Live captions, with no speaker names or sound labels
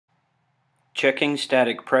Checking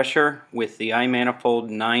static pressure with the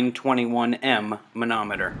iManifold 921M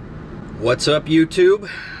manometer. What's up, YouTube?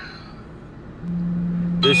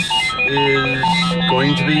 This is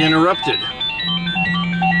going to be interrupted.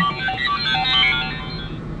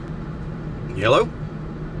 Hello?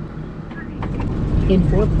 In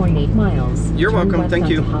 4.8 miles. You're welcome, thank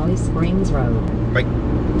you. Holly Springs Road. Right.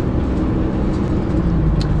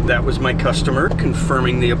 That was my customer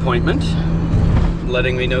confirming the appointment,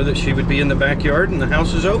 letting me know that she would be in the backyard and the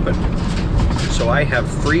house is open. So I have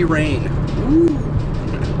free reign. Woo.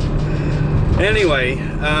 Anyway,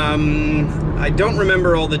 I don't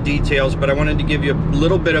remember all the details, but I wanted to give you a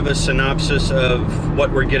little bit of a synopsis of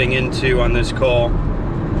what we're getting into on this call.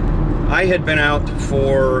 I had been out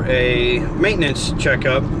for a maintenance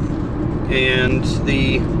checkup, and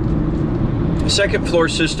the second floor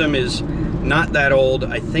system is not that old.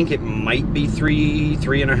 I think it might be three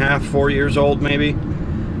and a half, 4 years old maybe.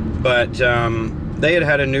 But they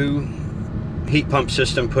had a new heat pump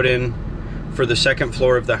system put in for the second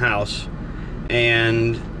floor of the house.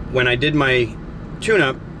 And when I did my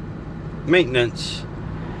tune-up maintenance,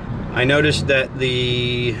 I noticed that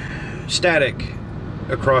the static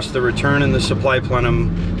across the return and the supply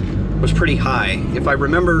plenum was pretty high. If I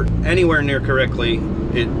remember anywhere near correctly,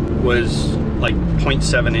 it was like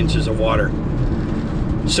 0.7 inches of water.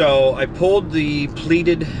 So I pulled the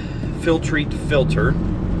pleated Filtrete filter.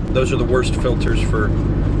 Those are the worst filters for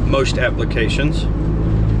most applications.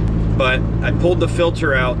 But I pulled the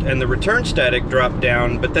filter out and the return static dropped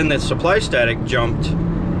down, but then the supply static jumped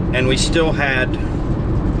and we still had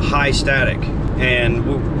high static.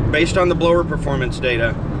 And based on the blower performance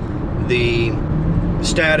data, the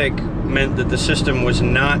static meant that the system was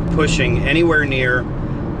not pushing anywhere near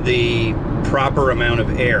the proper amount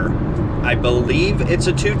of air. I believe it's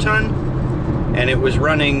a 2-ton, and it was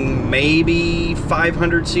running maybe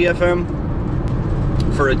 500 CFM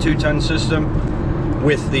for a 2-ton system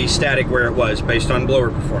with the static where it was based on blower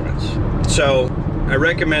performance. So I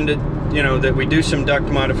recommended, that we do some duct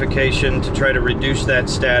modification to try to reduce that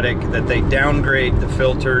static, that they downgrade the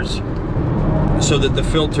filters so that the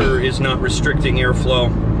filter is not restricting airflow.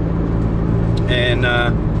 And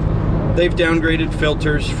they've downgraded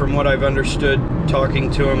filters from what I've understood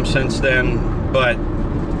talking to them since then, but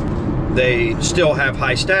they still have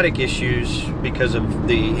high static issues because of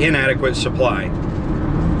the inadequate supply.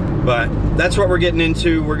 But that's what we're getting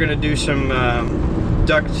into. We're going to do some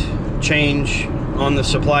duct change on the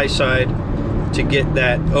supply side to get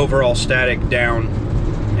that overall static down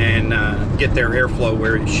and get their airflow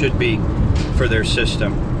where it should be for their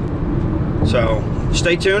system. So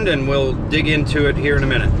stay tuned and we'll dig into it here in a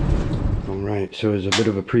minute. Alright, so as a bit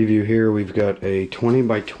of a preview here, we've got a 20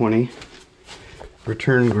 by 20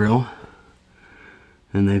 return grill,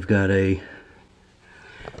 and they've got a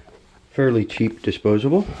fairly cheap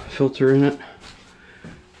disposable filter in it.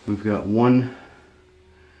 We've got one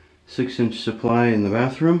 6-inch supply in the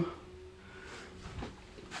bathroom.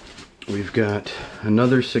 We've got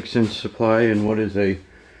another 6-inch supply in what is a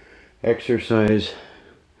exercise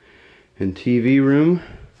and TV room.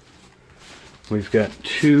 We've got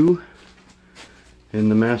 2 in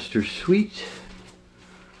the master suite,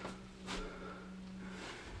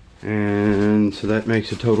 and so that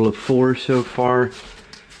makes a total of 4 so far.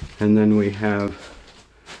 And then we have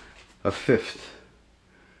a 5th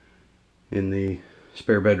in the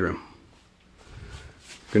spare bedroom.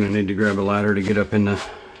 Gonna need to grab a ladder to get up in the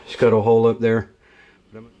scuttle hole up there.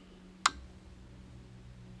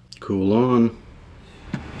 Cool on.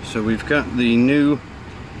 So we've got the new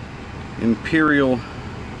Imperial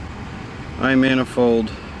iManifold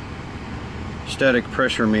static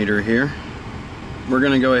pressure meter here. We're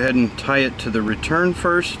gonna go ahead and tie it to the return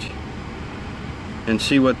first and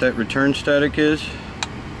see what that return static is,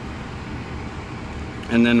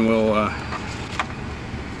 and then we'll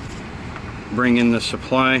bring in the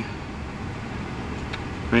supply.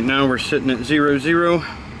 Right now we're sitting at 0, 0.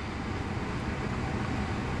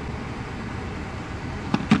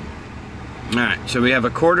 Alright, so we have a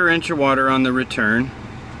 1/4 inch of water on the return.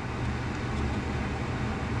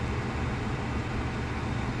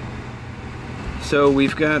 So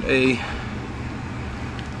we've got a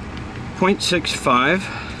 0.65,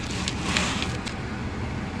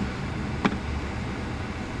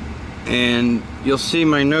 and you'll see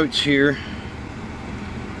my notes here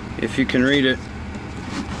if you can read it.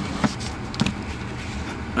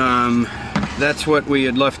 That's what we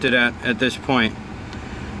had left it at this point.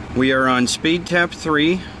 We are on speed tap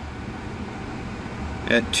 3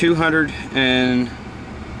 at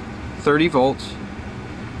 230 volts,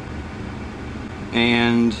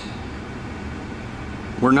 and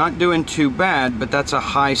we're not doing too bad, but that's a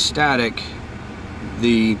high static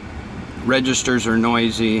the registers are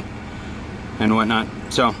noisy and whatnot.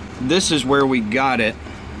 So this is where we got it.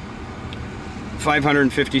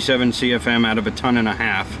 557 CFM out of a ton and a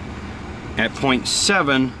half at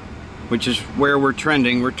 0.7, which is where we're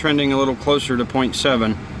trending. We're trending a little closer to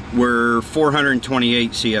 0.7. We're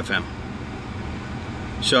 428 CFM.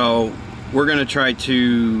 So we're going to try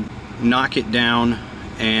to knock it down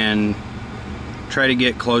and try to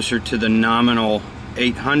get closer to the nominal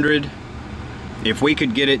 800. If we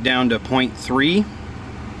could get it down to 0.3,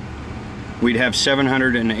 we'd have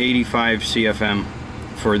 785 CFM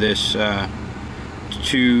for this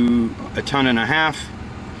to a ton and a half.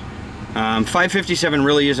 557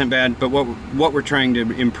 really isn't bad, but what we're trying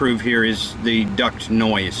to improve here is the duct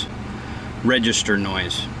noise, register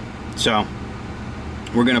noise. So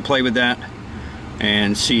we're going to play with that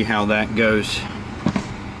and see how that goes.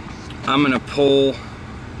 I'm going to pull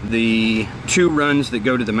the 2 runs that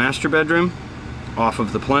go to the master bedroom off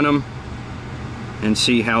of the plenum and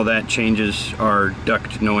see how that changes our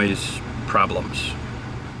duct noise problems.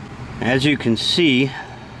 As you can see,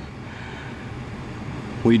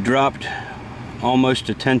 we dropped almost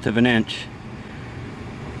 1/10 of an inch,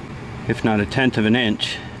 if not 1/10 of an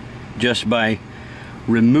inch, just by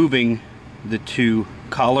removing the 2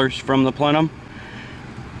 collars from the plenum.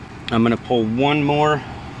 I'm going to pull one more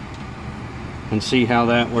and see how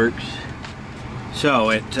that works. So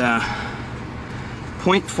at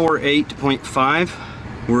 0.48 to 0.5,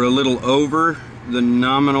 we're a little over the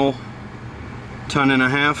nominal ton and a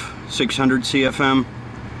half, 600 CFM,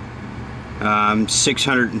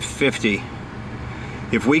 650.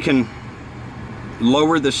 If we can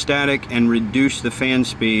lower the static and reduce the fan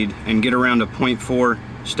speed and get around a 0.4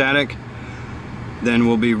 static, then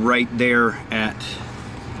we'll be right there at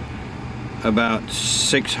about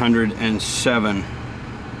 607.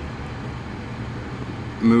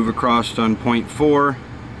 Move across on 0.4.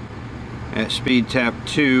 At speed tap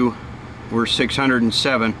 2, we're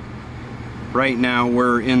 607. Right now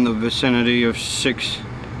we're in the vicinity of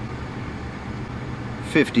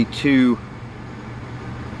 652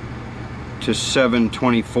 to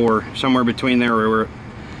 724, somewhere between there. We're at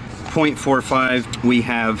 0.45. We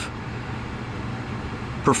have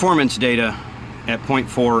performance data at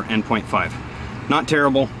 0.4 and 0.5. Not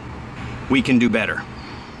terrible. We can do better.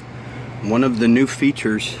 One of the new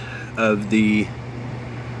features of the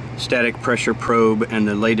static pressure probe and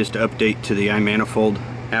the latest update to the iManifold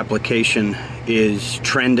application is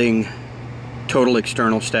trending total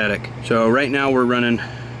external static. So right now we're running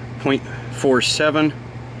 0.47,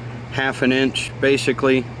 half an inch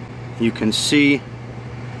basically. You can see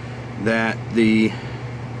that the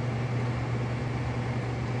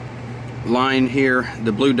line here,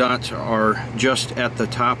 the blue dots are just at the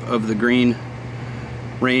top of the green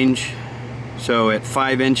range. So at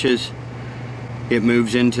 5 inches it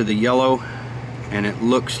moves into the yellow, and it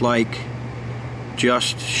looks like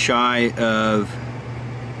just shy of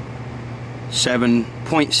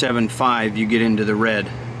 7.75 you get into the red.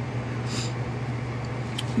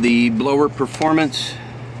 The blower performance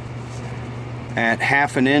at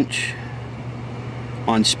half an inch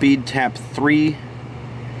on speed tap 3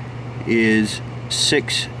 is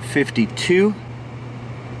 652.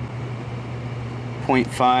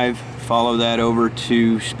 0.5, follow that over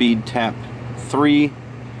to speed tap 3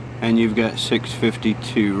 and you've got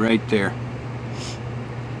 652 right there.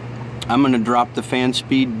 I'm going to drop the fan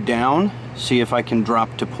speed down, see if I can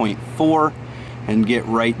drop to 0.4 and get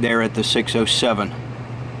right there at the 607,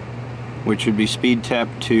 which would be speed tap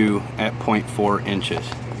 2 at 0.4 inches.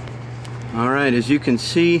 Alright, as you can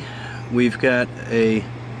see, we've got a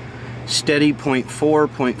steady 0.4,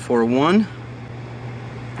 0.41,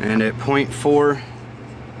 and at 0.4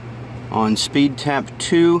 on speed tap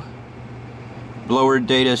 2, blower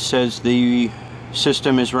data says the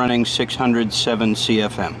system is running 607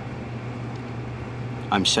 CFM.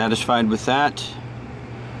 I'm satisfied with that,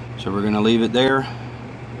 so we're going to leave it there.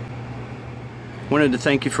 Wanted to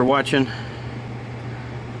thank you for watching.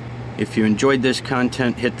 If you enjoyed this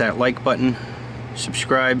content, hit that like button,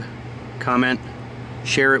 subscribe, comment,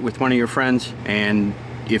 share it with one of your friends, and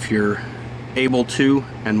if you're able to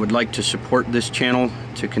and would like to support this channel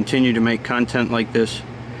to continue to make content like this,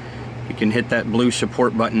 you can hit that blue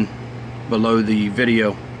support button below the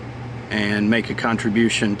video and make a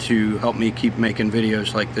contribution to help me keep making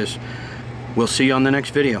videos like this. We'll see you on the next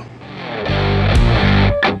video.